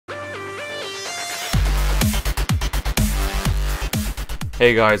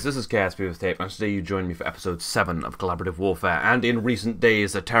Hey guys, this is KSP with Tape, and today you join me for episode 7 of Collaborative Warfare, and in recent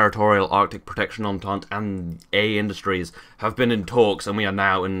days the Territorial Arctic Protection Entente and A Industries have been in talks, and we are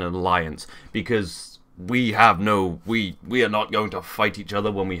now in an alliance, because we are not going to fight each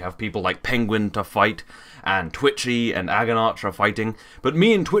other when we have people like Penguin to fight, and Twitchi and Agonarch are fighting, but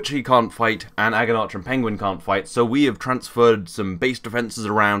me and Twitchi can't fight, and Agonarch and Penguin can't fight, so we have transferred some base defenses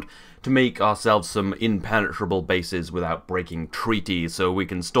around to make ourselves some impenetrable bases without breaking treaties, so we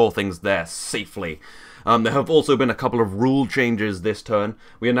can store things there safely. There have also been a couple of rule changes this turn.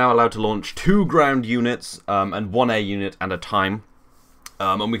 We are now allowed to launch 2 ground units and 1 air unit at a time.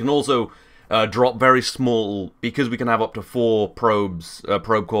 And we can also drop very small, because we can have up to 4 probe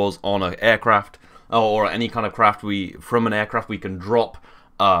cores on an aircraft, or any kind of craft. From an aircraft we can drop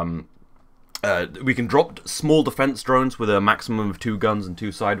small defense drones with a maximum of 2 guns and 2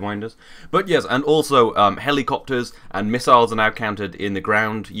 sidewinders. But yes, and also helicopters and missiles are now counted in the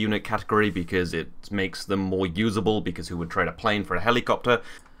ground unit category because it makes them more usable, because who would trade a plane for a helicopter?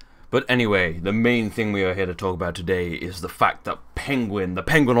 But anyway, the main thing we are here to talk about today is the fact that Penguin, the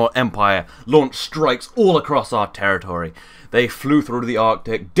Penguinaught Empire, launched strikes all across our territory. They flew through the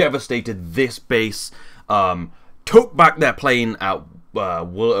Arctic, devastated this base, took back their plane at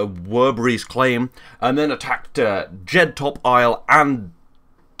Werbury's claim, and then attacked Jedtop Isle and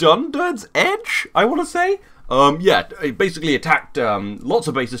Dunderd's Edge, I want to say. Yeah, it basically attacked lots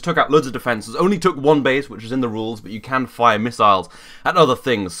of bases, took out loads of defenses, only took 1 base, which is in the rules, but you can fire missiles at other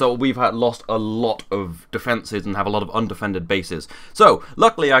things, so we've lost a lot of defenses and have a lot of undefended bases. So,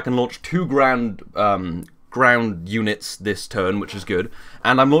 luckily I can launch 2 ground units this turn, which is good,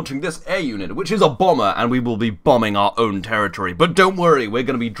 and I'm launching this air unit, which is a bomber, and we will be bombing our own territory. But don't worry, we're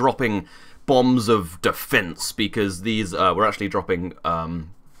going to be dropping bombs of defense, because these we're actually dropping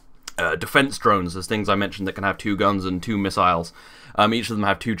defense drones, as things I mentioned that can have 2 guns and 2 missiles. Each of them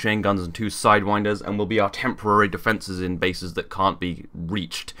have 2 chain guns and 2 sidewinders, and will be our temporary defenses in bases that can't be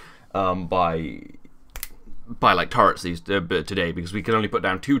reached by like turrets today, because we can only put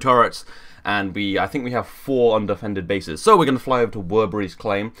down 2 turrets, and I think we have 4 undefended bases. So we're going to fly over to Werbury's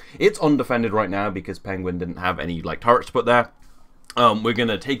claim. It's undefended right now because Penguin didn't have any like turrets to put there. We're going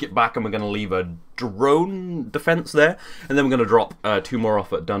to take it back, and we're going to leave a drone defense there, and then we're going to drop 2 more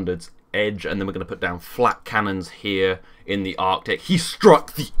off at Dunderd's Edge, and then we're going to put down flat cannons here in the Arctic. He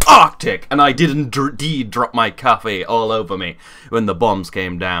struck the Arctic, and I did indeed drop my coffee all over me when the bombs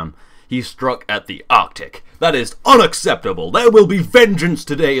came down. He struck at the Arctic. That is unacceptable. There will be vengeance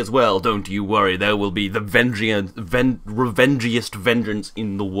today as well, don't you worry. There will be the revengiest vengeance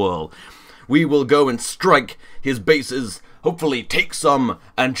in the world. We will go and strike his bases, hopefully take some,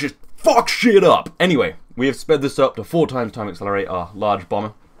 and just fuck shit up. Anyway, we have sped this up to 4 times time accelerate our large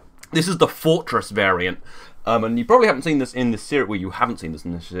bomber. This is the Fortress variant. And you probably haven't seen this in this series. Well, you haven't seen this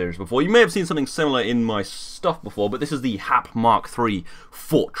in this series before. You may have seen something similar in my stuff before, but this is the HAP Mark III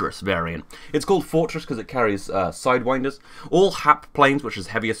Fortress variant. It's called Fortress because it carries sidewinders. All HAP planes, which is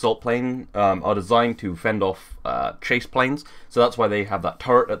heavy assault plane, are designed to fend off chase planes, so that's why they have that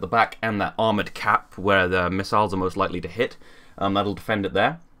turret at the back and that armored cap where the missiles are most likely to hit. That'll defend it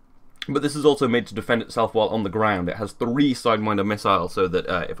there. But this is also made to defend itself while on the ground. It has 3 sidewinder missiles, so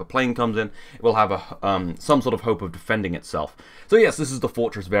that if a plane comes in, it will have some sort of hope of defending itself. So yes, this is the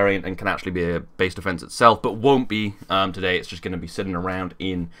Fortress variant and can actually be a base defense itself, but won't be today. It's just going to be sitting around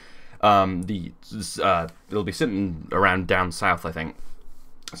in it'll be sitting around down south, I think.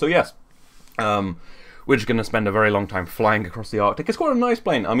 So yes, we're just going to spend a very long time flying across the Arctic. It's quite a nice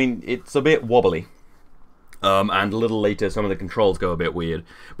plane. I mean, it's a bit wobbly. And a little later, some of the controls go a bit weird.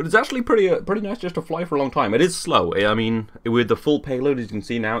 But it's actually pretty nice just to fly for a long time. It is slow. I mean, with the full payload, as you can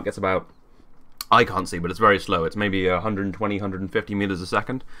see now, it gets about... I can't see, but it's very slow. It's maybe 120, 150 meters a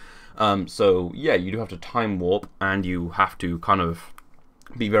second. So, yeah, you do have to time warp, and you have to kind of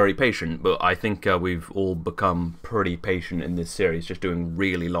be very patient. But I think we've all become pretty patient in this series, just doing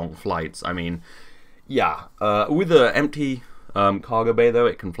really long flights. I mean, yeah, with the empty... cargo bay, though,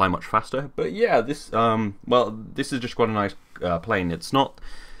 it can fly much faster. But yeah, this this is just quite a nice plane. It's not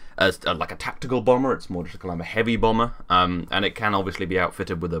like a tactical bomber, it's more just kind of a heavy bomber, and it can obviously be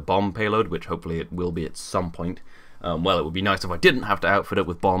outfitted with a bomb payload, which hopefully it will be at some point. Well, it would be nice if I didn't have to outfit it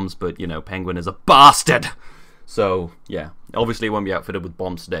with bombs, but you know, Penguin is a bastard! So yeah, obviously it won't be outfitted with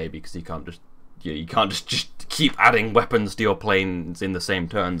bombs today, because you can't just keep adding weapons to your planes in the same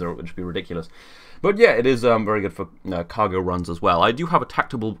turns, or it would just be ridiculous. But yeah, it is very good for cargo runs as well. I do have a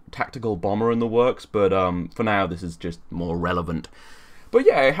tactical bomber in the works, but for now this is just more relevant. But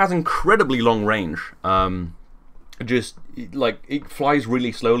yeah, it has incredibly long range. just, like, it flies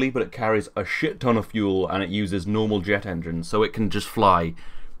really slowly, but it carries a shit ton of fuel, and it uses normal jet engines, so it can just fly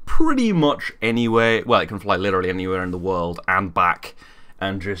pretty much anywhere. Well, it can fly literally anywhere in the world and back,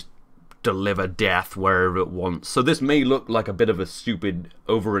 and just deliver death wherever it wants. So this may look like a bit of a stupid,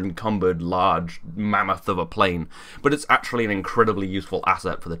 over-encumbered, large mammoth of a plane, but it's actually an incredibly useful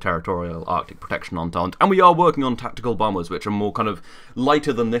asset for the territorial Arctic protection entente. And we are working on tactical bombers, which are more kind of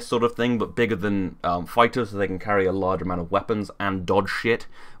lighter than this sort of thing, but bigger than fighters, so they can carry a large amount of weapons and dodge shit.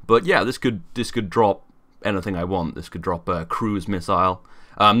 But yeah, this could drop anything I want. This could drop a cruise missile.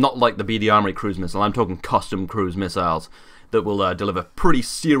 Not like the BD Armory cruise missile, I'm talking custom cruise missiles that will deliver pretty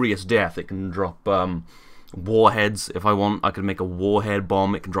serious death. It can drop warheads if I want. I can make a warhead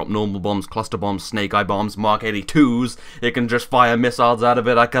bomb. It can drop normal bombs, cluster bombs, snake eye bombs, Mark 82s. It can just fire missiles out of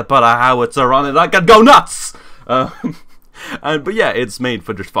it. I could put a howitzer on it. I could go nuts! But yeah, it's made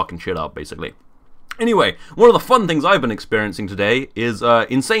for just fucking shit up, basically. Anyway, one of the fun things I've been experiencing today is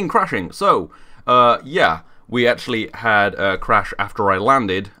insane crashing. So, yeah. We actually had a crash after I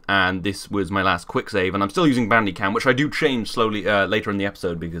landed, and this was my last quick save, and I'm still using Bandicam, which I do change slowly later in the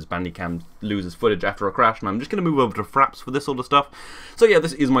episode, because Bandicam loses footage after a crash, and I'm just going to move over to Fraps for this sort of stuff. So yeah,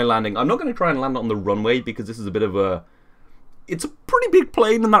 this is my landing. I'm not going to try and land on the runway, because this is a bit of a... It's a pretty big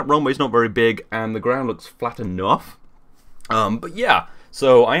plane, and that runway's not very big, and the ground looks flat enough. But yeah,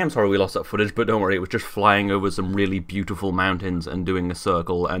 so I am sorry we lost that footage, but don't worry, it was just flying over some really beautiful mountains and doing a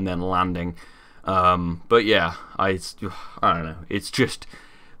circle and then landing. But yeah, I don't know, it's just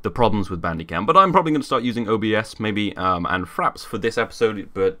the problems with Bandicam. But I'm probably going to start using OBS, maybe, and Fraps for this episode,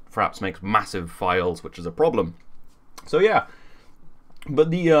 but Fraps makes massive files, which is a problem. So yeah,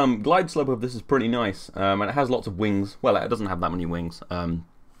 but the glide slope of this is pretty nice, and it has lots of wings. Well, it doesn't have that many wings.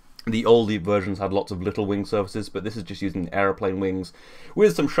 The old versions had lots of little wing surfaces, but this is just using aeroplane wings,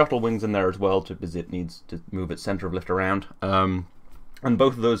 with some shuttle wings in there as well, because it needs to move its center of lift around. And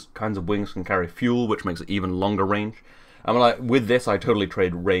both of those kinds of wings can carry fuel, which makes it even longer range. And like with this, I totally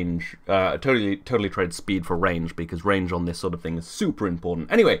trade range, totally trade speed for range, because range on this sort of thing is super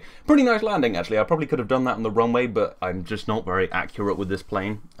important. Anyway, pretty nice landing actually. I probably could have done that on the runway, but I'm just not very accurate with this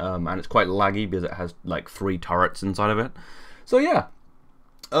plane, and it's quite laggy because it has like 3 turrets inside of it. So yeah,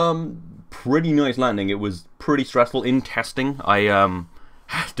 pretty nice landing. It was pretty stressful in testing.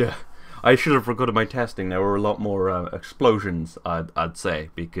 I should have recorded my testing. There were a lot more explosions, I'd say,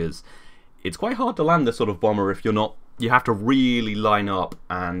 because it's quite hard to land this sort of bomber if you're not... You have to really line up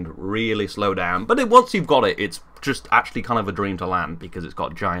and really slow down. But once you've got it, it's just actually kind of a dream to land, because it's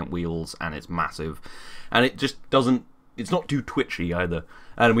got giant wheels and it's massive. And it just doesn't... It's not too twitchy either.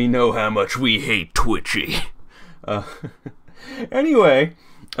 And we know how much we hate Twitchy. Anyway,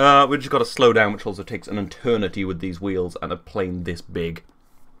 we just got to slow down, which also takes an eternity with these wheels and a plane this big.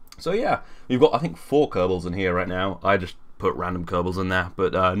 So yeah, we've got, I think, 4 Kerbals in here right now. I just put random Kerbals in there,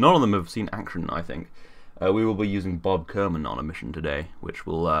 but none of them have seen action, I think. We will be using Bob Kerman on a mission today, which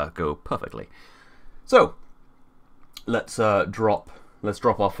will go perfectly. So, let's drop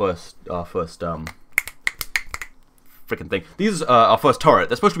our first freaking thing. These are our first turret.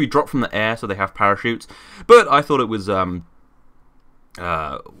 They're supposed to be dropped from the air, so they have parachutes. But I thought it was, well,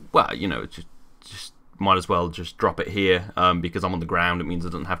 you know, just might as well just drop it here, because I'm on the ground. It means I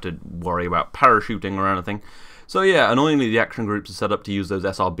don't have to worry about parachuting or anything. So yeah, annoyingly the action groups are set up to use those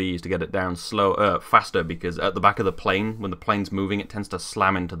SRBs to get it down faster, because at the back of the plane, when the plane's moving, it tends to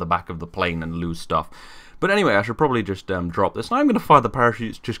slam into the back of the plane and lose stuff. But anyway, I should probably just drop this. Now I'm going to fire the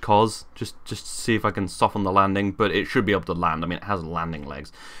parachutes just to see if I can soften the landing, but it should be able to land. I mean, it has landing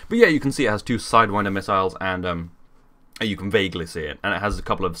legs. But yeah, you can see it has 2 Sidewinder missiles, and you can vaguely see it. And it has a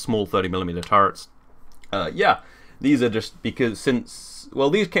couple of small 30mm turrets. Yeah, these are just because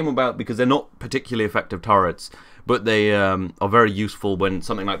these came about because they're not particularly effective turrets, but they are very useful when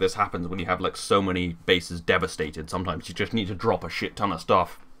something like this happens, when you have like so many bases devastated. Sometimes you just need to drop a shit ton of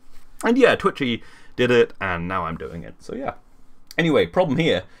stuff. And yeah, Twitchi did it, and now I'm doing it. So yeah. Anyway, problem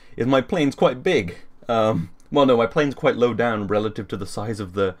here is my plane's quite big. Well, no, my plane's quite low down relative to the size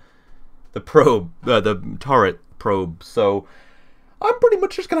of the probe, the turret probe. So I'm pretty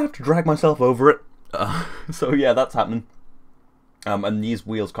much just gonna have to drag myself over it. So yeah, that's happening. And these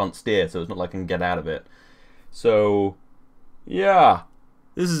wheels can't steer, so it's not like I can get out of it. So yeah,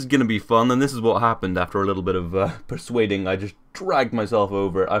 this is gonna be fun, and this is what happened after a little bit of persuading. I just dragged myself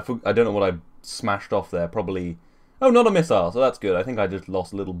over it. I don't know what I smashed off there. Probably, oh, not a missile, so that's good. I think I just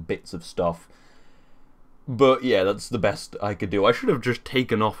lost little bits of stuff. But yeah, that's the best I could do. I should have just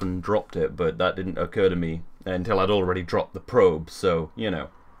taken off and dropped it, but that didn't occur to me until I'd already dropped the probe. So you know,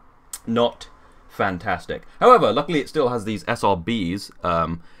 not fantastic. However, luckily it still has these SRBs,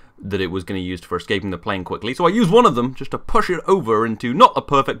 that it was going to use for escaping the plane quickly. So I used one of them just to push it over into not a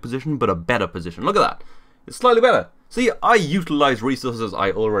perfect position, but a better position. Look at that. It's slightly better. See, I utilize resources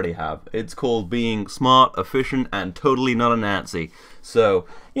I already have. It's called being smart, efficient, and totally not a Nazi. So,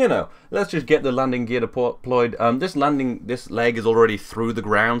 you know, let's just get the landing gear deployed. This leg is already through the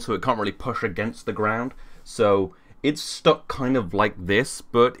ground, so it can't really push against the ground. So it's stuck kind of like this,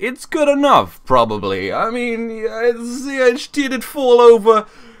 but it's good enough, probably. I mean, did it fall over?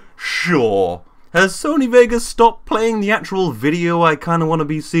 Sure. Has Sony Vegas stopped playing the actual video I kind of want to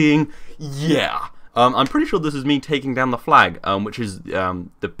be seeing? Yeah. I'm pretty sure this is me taking down the flag, which is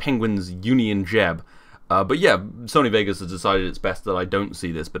the Penguin's Union Jeb. But yeah, Sony Vegas has decided it's best that I don't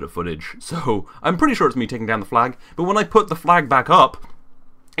see this bit of footage. So I'm pretty sure it's me taking down the flag. But when I put the flag back up,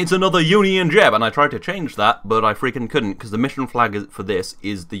 it's another Union Jeb. And I tried to change that, but I freaking couldn't, because the mission flag for this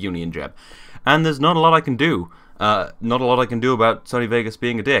is the Union Jeb. And there's not a lot I can do. Not a lot I can do about Sony Vegas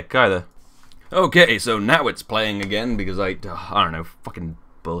being a dick, either. Okay, so now it's playing again, because I don't know, fucking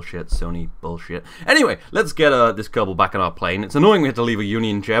bullshit, Sony bullshit. Anyway, let's get this Kerbal back on our plane. It's annoying we had to leave a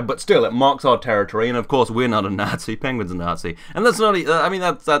Union Jeb, but still, it marks our territory, and of course, we're not a Nazi. Penguin's a Nazi. And that's not, I mean,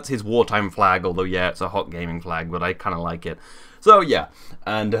 that's his wartime flag, although, yeah, it's a hot gaming flag, but I kind of like it. So, yeah,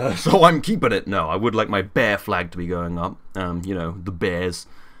 and so I'm keeping it. No, I would like my bear flag to be going up. You know, the bears.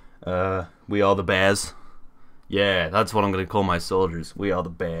 We are the bears. Yeah, that's what I'm going to call my soldiers. We are the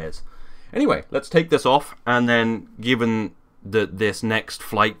bears. Anyway, let's take this off, and then, given that this next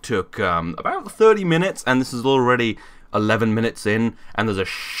flight took about 30 minutes, and this is already 11 minutes in, and there's a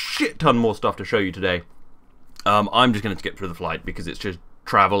shit ton more stuff to show you today. I'm just going to skip through the flight because it's just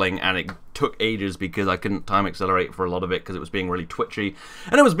traveling, and it took ages because I couldn't time accelerate for a lot of it because it was being really twitchy,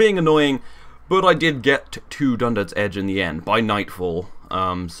 and it was being annoying, but I did get to Dundad's Edge in the end, by nightfall.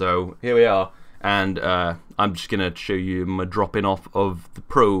 So here we are, and I'm just going to show you my dropping off of the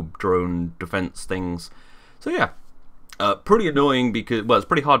probe drone defense things. So yeah. Pretty annoying because, well, it's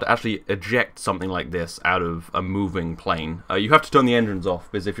pretty hard to actually eject something like this out of a moving plane. You have to turn the engines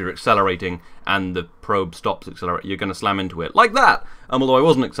off, because if you're accelerating and the probe stops accelerating, you're going to slam into it. Like that! Although I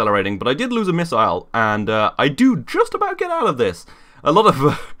wasn't accelerating, but I did lose a missile, and I do just about get out of this. A lot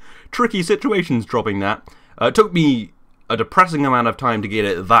of tricky situations dropping that. It took me a depressing amount of time to get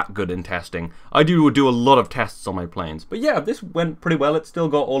it that good in testing. I do a lot of tests on my planes. But yeah, this went pretty well. It's still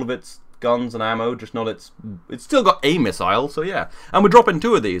got all of its guns and ammo, just not it's still got a missile, so yeah. And we're dropping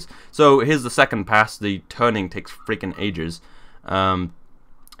 2 of these. So here's the second pass. The turning takes freaking ages.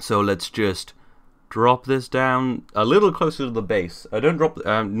 So let's just drop this down a little closer to the base.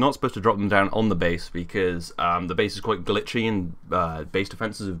 I'm not supposed to drop them down on the base because the base is quite glitchy and base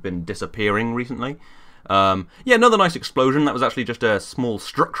defenses have been disappearing recently. Yeah, another nice explosion. That was actually just a small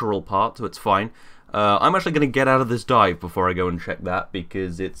structural part, so it's fine. I'm actually going to get out of this dive before I go and check that,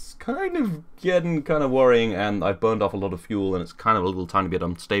 because it's kind of getting kind of worrying, and I've burned off a lot of fuel, and it's kind of a little tiny bit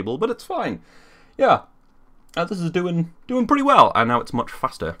unstable, but it's fine. Yeah, this is doing pretty well, and now it's much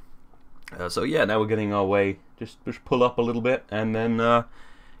faster. So yeah, now we're getting our way. Just pull up a little bit, and then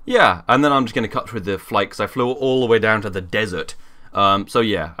yeah, and then I'm just going to cut through the flight, because I flew all the way down to the desert. So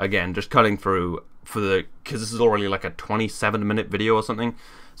yeah, again, just cutting through because this is already like a 27-minute video or something.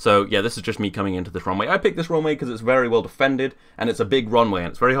 So yeah, this is just me coming into this runway. I picked this runway because it's very well defended, and it's a big runway,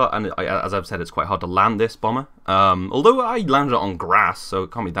 and it's very hard, and as I've said, it's quite hard to land this bomber. Although I landed it on grass, so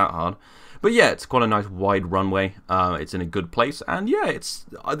it can't be that hard. But yeah, it's quite a nice wide runway. It's in a good place, and yeah,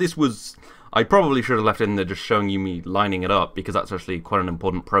 I probably should have left it in there just showing you me lining it up, because that's actually quite an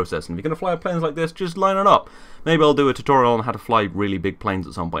important process. And if you're going to fly planes like this, just line it up. Maybe I'll do a tutorial on how to fly really big planes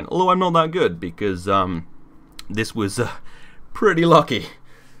at some point. Although I'm not that good, because this was pretty lucky.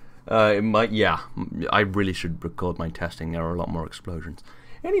 Yeah, I really should record my testing. There are a lot more explosions.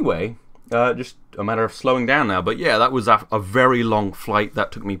 Anyway, just a matter of slowing down now. But yeah, that was a very long flight.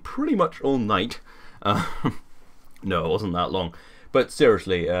 That took me pretty much all night. No, it wasn't that long. But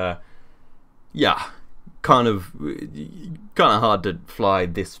seriously, yeah, kind of hard to fly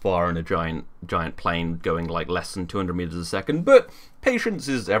this far in a giant plane going like less than 200 meters a second. But patience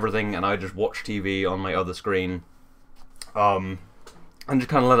is everything, and I just watch TV on my other screen. And just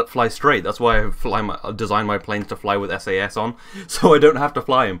kind of let it fly straight. That's why I design my planes to fly with SAS on, so I don't have to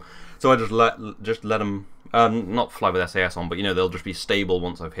fly them. So I just let them not fly with SAS on, but you know, they'll just be stable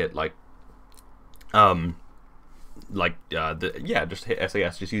once I've hit just hit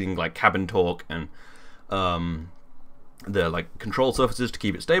SAS, just using like cabin torque and the like control surfaces to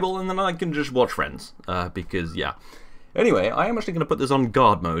keep it stable, and then I can just watch Friends because yeah. Anyway, I am actually going to put this on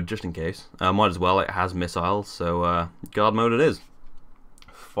guard mode just in case. Might as well. It has missiles, so guard mode it is.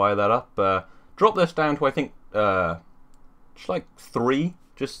 Fire that up. Drop this down to I think just like 3,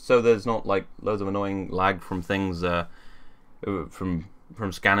 just so there's not like loads of annoying lag from things from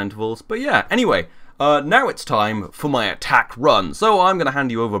scan intervals. But yeah, anyway, now it's time for my attack run. So I'm gonna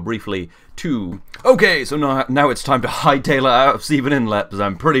hand you over briefly to... Okay, so now it's time to hightail it out of Seven Inlet, because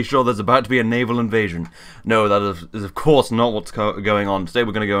I'm pretty sure there's about to be a naval invasion. No, that is of course not what's going on. Today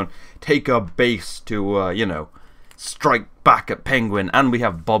we're gonna go and take our base to, you know, strike back at Penguin, and we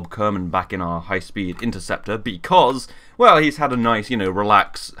have Bob Kerman back in our high-speed interceptor because, well, he's had a nice, you know,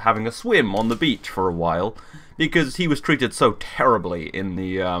 relax, having a swim on the beach for a while, because he was treated so terribly in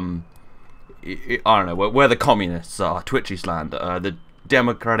the, I don't know, where the communists are, Twitchi's land, the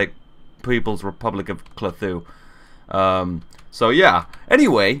Democratic People's Republic of Klathu. So yeah,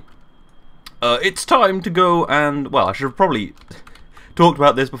 anyway, it's time to go and, well, I should have probably talked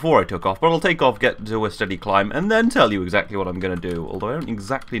about this before I took off, but I'll take off, get to a steady climb, and then tell you exactly what I'm going to do, although I don't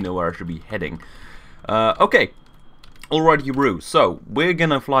exactly know where I should be heading. Okay, alrighty, Roo, so we're going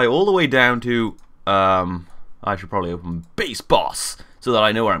to fly all the way down to, I should probably open Base Boss, so that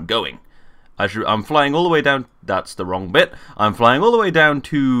I know where I'm going. I'm flying all the way down, that's the wrong bit, I'm flying all the way down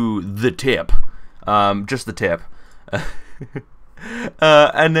to the tip, just the tip.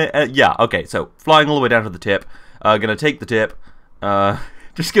 Yeah, okay, so flying all the way down to the tip, gonna take the tip,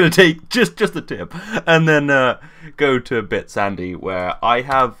 just gonna take just the tip, and then go to Bit Sandy, where I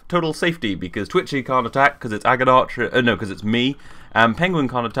have total safety because Twitchi can't attack because it's Agonarch, no, because it's me, and Penguin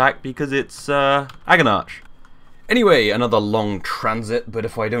can't attack because it's Agonarch. Anyway, another long transit, but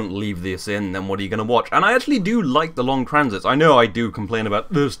if I don't leave this in, then what are you gonna watch? And I actually do like the long transits. I know I do complain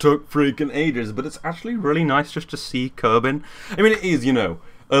about this took freaking ages, but it's actually really nice just to see Kerbin. I mean, it is, you know,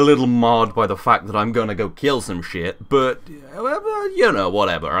 a little marred by the fact that I'm gonna go kill some shit, but, you know,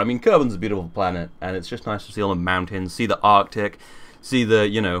 whatever. I mean, Kerbin's a beautiful planet, and it's just nice to see all the mountains, see the Arctic, see the,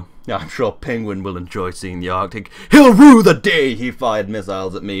 you know, I'm sure Penguin will enjoy seeing the Arctic. He'll rue the day he fired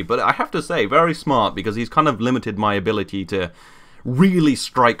missiles at me, but I have to say, very smart, because he's kind of limited my ability to really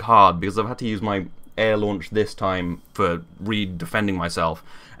strike hard, because I've had to use my air launch this time for re-defending myself.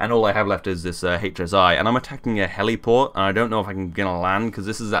 And all I have left is this HSI, and I'm attacking a heliport, and I don't know if I'm gonna land, because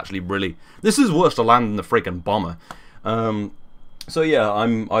this is actually really... This is worse to land than the freaking bomber. So yeah,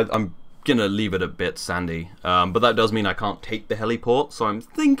 I'm gonna leave it a bit sandy, but that does mean I can't take the heliport, so I'm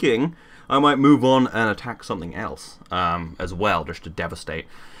thinking I might move on and attack something else, as well, just to devastate.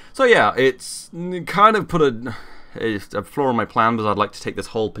 So yeah, it's kind of put a flaw in my plan, because I'd like to take this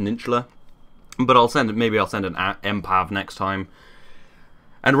whole peninsula, but maybe I'll send an empav next time,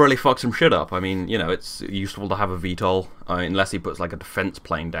 and really fuck some shit up. I mean, you know, it's useful to have a VTOL, unless he puts like a defense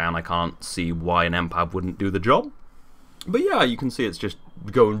plane down. I can't see why an empav wouldn't do the job. But yeah, you can see it's just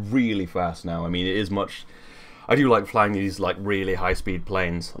going really fast now. I mean, it is much... I do like flying these like really high-speed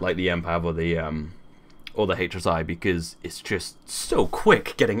planes, like the empav or the HSI, because it's just so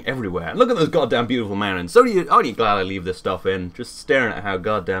quick getting everywhere. And look at those goddamn beautiful mountains. Aren't you glad I leave this stuff in? Just staring at how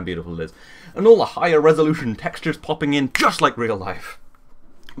goddamn beautiful it is. And all the higher resolution textures popping in, just like real life.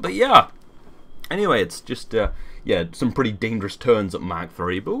 But yeah, anyway, it's just, yeah, some pretty dangerous turns at Mach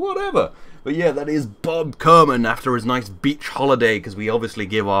 3, but whatever. But yeah, that is Bob Kerman after his nice beach holiday, because we obviously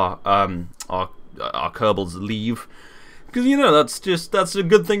give our Kerbals leave. Because, you know, that's a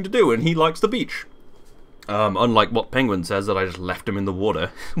good thing to do, and he likes the beach. Unlike what Penguin says, that I just left him in the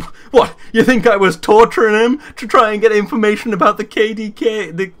water. What? You think I was torturing him to try and get information about the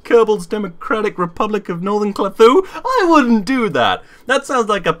KDK, the Kerbal's Democratic Republic of Northern Klathu? I wouldn't do that. That sounds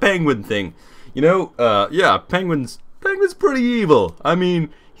like a Penguin thing. You know, yeah, Penguin's pretty evil. I mean,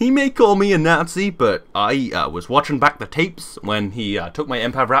 he may call me a Nazi, but I was watching back the tapes when he took my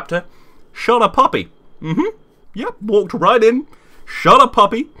Empav Raptor, shot a puppy. Yep, walked right in, shot a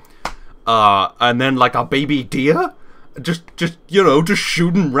puppy. And then like a baby deer, just you know, just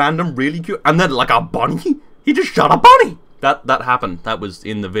shooting random, really cute, and then like a bunny, he just shot a bunny. That happened. That was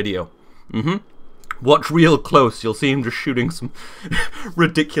in the video. Watch real close. You'll see him just shooting some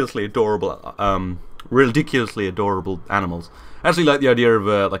ridiculously adorable animals. I actually like the idea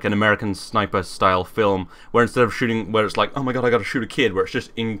of like an American Sniper style film where instead of shooting, where it's like, oh my god, I gotta shoot a kid, where it's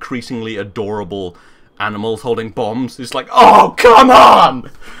just increasingly adorable animals holding bombs. It's like, oh, come on!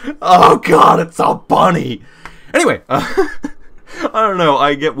 Oh god, it's a bunny! Anyway, I don't know,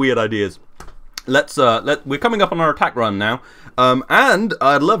 I get weird ideas. We're coming up on our attack run now, and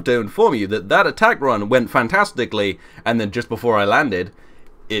I'd love to inform you that attack run went fantastically, and then just before I landed,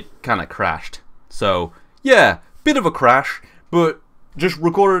 it kind of crashed. So, yeah, bit of a crash, but just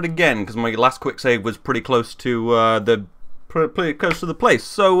record it again, because my last quick save was pretty close to the place.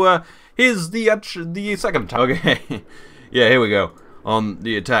 So, here's the second attack. Okay, yeah, here we go. On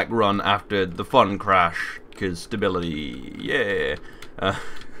the attack run after the fun crash, because stability, yeah.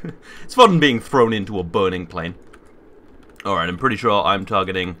 It's fun being thrown into a burning plane. Alright, I'm pretty sure I'm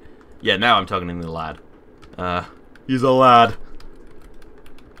targeting... Yeah, now I'm targeting the lad. He's a lad.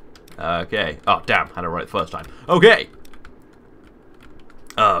 Okay. Oh, damn. Had it right the first time. Okay.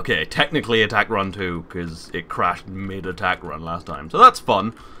 Okay, technically attack run too, because it crashed mid-attack run last time. So that's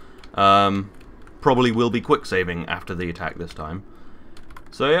fun. Probably will be quick saving after the attack this time.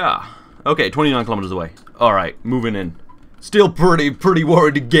 So yeah. Okay, 29 kilometers away. Alright, moving in. Still pretty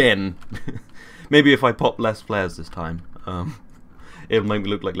worried again. Maybe if I pop less flares this time, it'll make me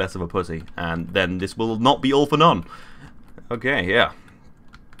look like less of a pussy, and then this will not be all for none. Okay, yeah.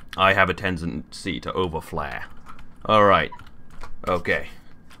 I have a tendency to overflare. Alright. Okay.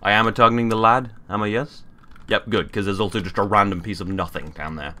 I am targeting the lad, am I, yes? Yep, good, because there's also just a random piece of nothing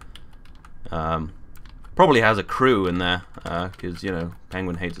down there. Probably has a crew in there, because, you know,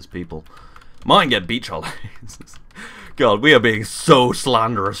 Penguin hates his people. Mine get beach holidays. God, we are being so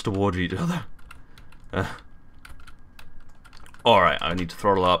slanderous towards each other. Alright, I need to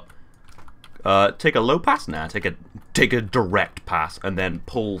throttle up. Take a low pass now. Take a direct pass, and then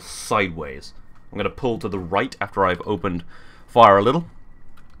pull sideways. I'm going to pull to the right after I've opened fire a little.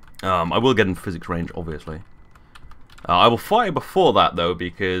 I will get in physics range, obviously. I will fire before that, though,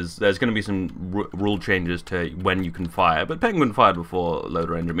 because there's going to be some rule changes to when you can fire. But Penguin fired before load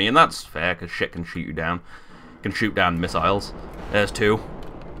range of me, and that's fair, because shit can shoot you down. Can shoot down missiles. There's two.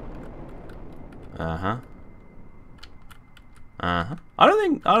 I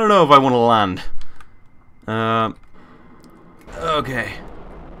don't know if I want to land. Okay.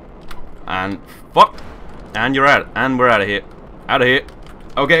 And fuck. And you're out. And we're out of here. Out of here.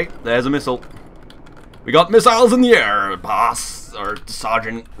 Okay, there's a missile. We got missiles in the air, boss, or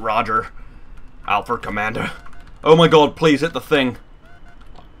Sergeant Roger, Alpha Commander. Oh my god, please hit the thing.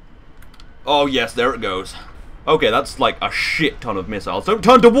 Oh yes, there it goes. Okay, that's like a shit ton of missiles. Don't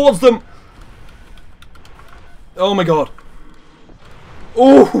turn towards them! Oh my god.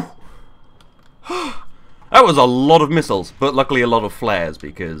 Oh! That was a lot of missiles, but luckily a lot of flares,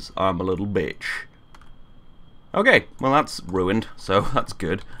 because I'm a little bitch. Okay, well that's ruined, so that's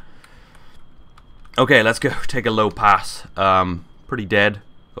good. Okay, let's go take a low pass. Pretty dead.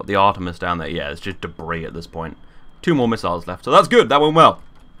 Got the Artemis down there. Yeah, it's just debris at this point. 2 more missiles left, so that's good. That went well.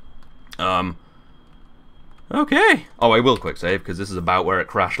 Okay. Oh, I will quick save, because this is about where it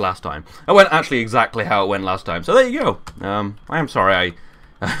crashed last time. It went actually exactly how it went last time, so there you go. I am sorry,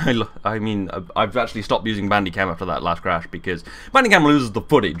 I mean, I've actually stopped using Bandicam after that last crash, because Bandicam loses the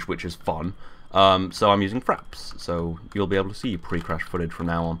footage, which is fun. So I'm using Fraps, so you'll be able to see pre-crash footage from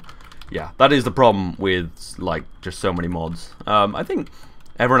now on. Yeah, that is the problem with, like, just so many mods. I think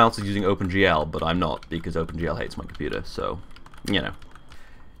everyone else is using OpenGL, but I'm not, because OpenGL hates my computer, so, you know.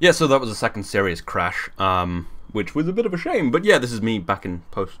 Yeah, so that was a second serious crash, which was a bit of a shame, but yeah, this is me back in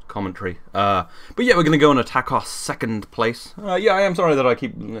post-commentary. But yeah, we're going to go and attack our second place. Yeah, I am sorry that I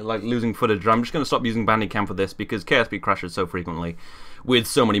keep, like, losing footage. I'm just going to stop using Bandicam for this, because KSP crashes so frequently with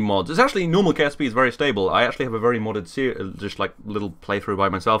so many mods. It's actually, normal KSP is very stable. I actually have a very modded, just like, little playthrough by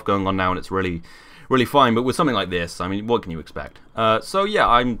myself going on now, and it's really fine. But with something like this, I mean, what can you expect? So yeah,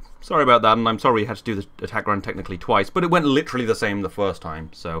 I'm sorry about that, and I'm sorry we had to do the attack run technically twice, but it went literally the same the first time,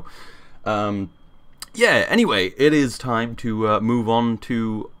 so... yeah, anyway, it is time to move on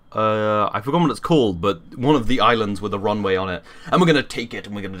to... I forgot what it's called, but one of the islands with a runway on it. And we're going to take it,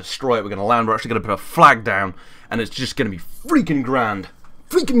 and we're going to destroy it, we're going to land, we're actually going to put a flag down, and it's just going to be freaking grand.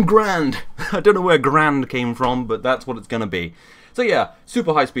 Freaking grand! I don't know where grand came from, but that's what it's going to be. So yeah,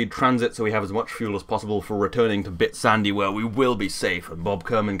 super high-speed transit, so we have as much fuel as possible for returning to Bit Sandy, where we will be safe, and Bob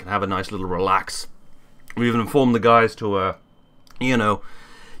Kerman can have a nice little relax. We even informed the guys to, you know,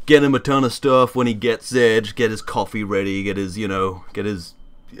 get him a ton of stuff when he gets there, just get his coffee ready, get his, you know, get his...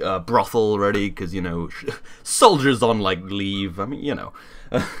 brothel ready, because, you know, soldiers on, like, leave. I mean, you know.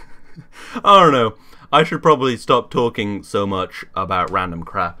 I don't know. I should probably stop talking so much about random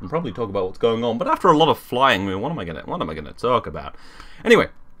crap and probably talk about what's going on. But after a lot of flying, I mean, what am I gonna talk about? Anyway,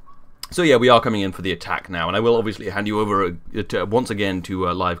 so yeah, we are coming in for the attack now, and I will obviously hand you over once again to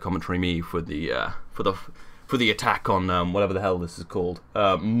live commentary me for the attack on whatever the hell this is called.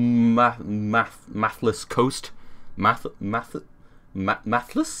 Mathless Coast. Mathless?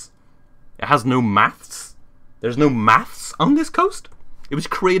 It has no maths? There's no maths on this coast? It was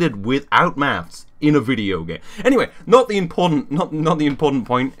created without maths in a video game. Anyway, not the important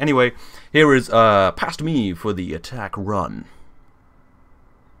point. Anyway, here is past me for the attack run.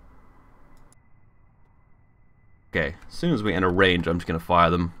 Okay, as soon as we enter range, I'm just gonna fire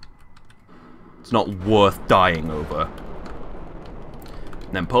them. It's not worth dying over.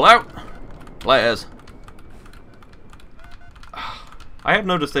 And then pull out. Flares. I have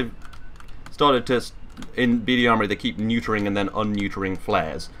noticed they've started to, in Beardy Armory, they keep neutering and then unneutering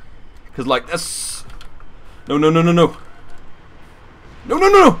flares. Because, like, this... No, no, no, no, no. No, no,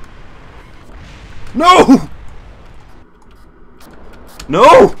 no, no! No!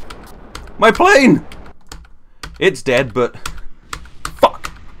 No! My plane! It's dead, but...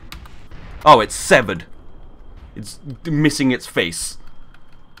 Fuck. Oh, it's severed. It's missing its face.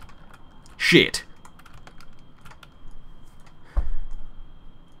 Shit.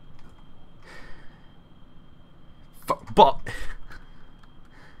 Fuck,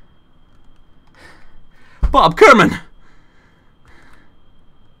 Bob Kerman!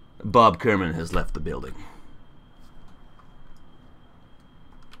 Bob Kerman has left the building.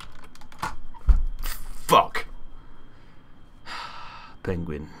 Fuck.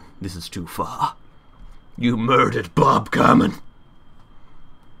 Penguin, this is too far. You murdered Bob Kerman.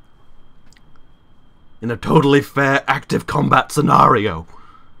 In a totally fair active combat scenario.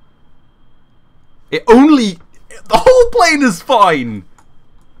 The whole plane is fine!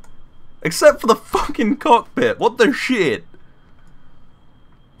 Except for the fucking cockpit. What the shit?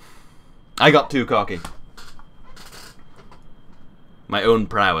 I got too cocky. My own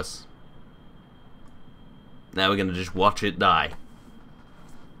prowess. Now we're gonna just watch it die.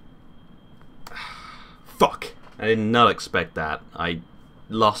 Fuck. I did not expect that. I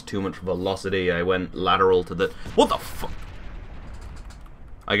lost too much velocity. I went lateral to the... What the fuck?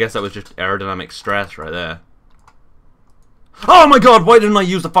 I guess that was just aerodynamic stress right there. Oh my god, why didn't I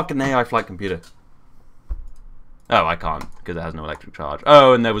use the fucking AI flight computer? Oh, I can't, because it has no electric charge.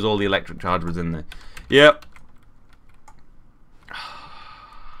 Oh, and there was all the electric charge was in there. Yep.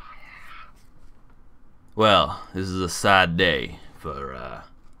 Well, this is a sad day for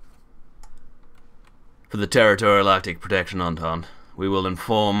the Territorial Arctic Protection Entente. We will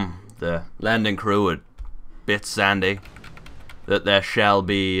inform the landing crew at Bit Sandy that there shall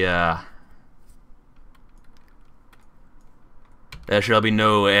be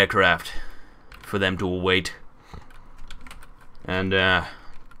no aircraft for them to await. And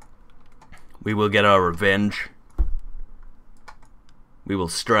we will get our revenge. We will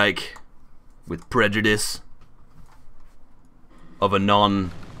strike with prejudice of a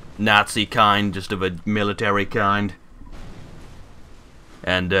non-Nazi kind, just of a military kind.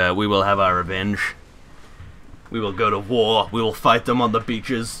 And we will have our revenge. We will go to war. We will fight them on the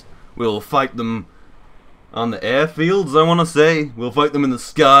beaches. We will fight them on the airfields, I want to say. We'll fight them in the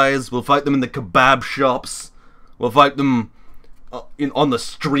skies. We'll fight them in the kebab shops. We'll fight them on the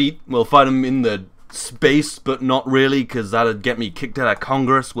street. We'll fight them in the space, but not really, because that'd get me kicked out of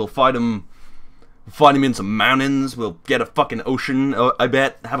Congress. We'll fight them in some mountains. We'll get a fucking ocean, I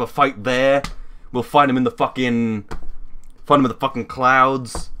bet. Have a fight there. We'll fight them in the fucking... Fight them in the fucking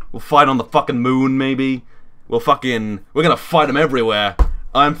clouds. We'll fight on the fucking moon, maybe. We're gonna fight them everywhere.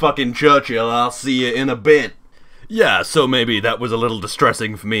 I'm fucking Churchill. I'll see you in a bit. Yeah, so maybe that was a little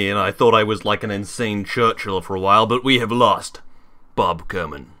distressing for me, and I thought I was like an insane Churchill for a while, but we have lost Bob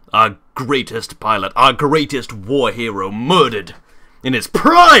Kerman, our greatest pilot, our greatest war hero, murdered in his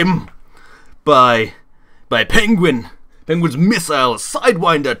prime by Penguin. Penguin's missile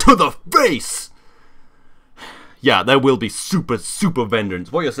sidewinder to the face. Yeah, there will be super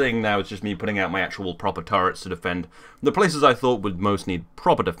vengeance. What you're seeing now is just me putting out my actual proper turrets to defend the places I thought would most need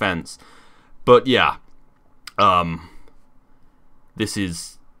proper defense. But yeah, this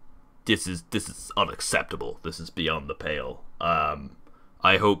is unacceptable. This is beyond the pale.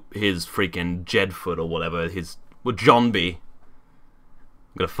 I hope his freaking Jedfoot or whatever, John B.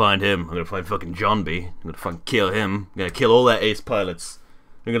 I'm gonna find him. I'm gonna find fucking John B. I'm gonna fucking kill him. I'm gonna kill all their ace pilots.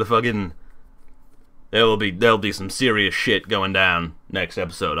 I'm gonna fucking... There'll be some serious shit going down next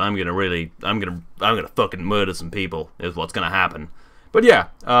episode. I'm gonna fucking murder some people is what's gonna happen. But yeah,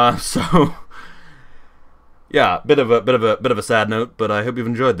 so yeah, bit of a sad note, but I hope you've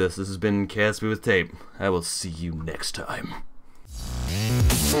enjoyed this. This has been KSP with Tape. I will see you next time.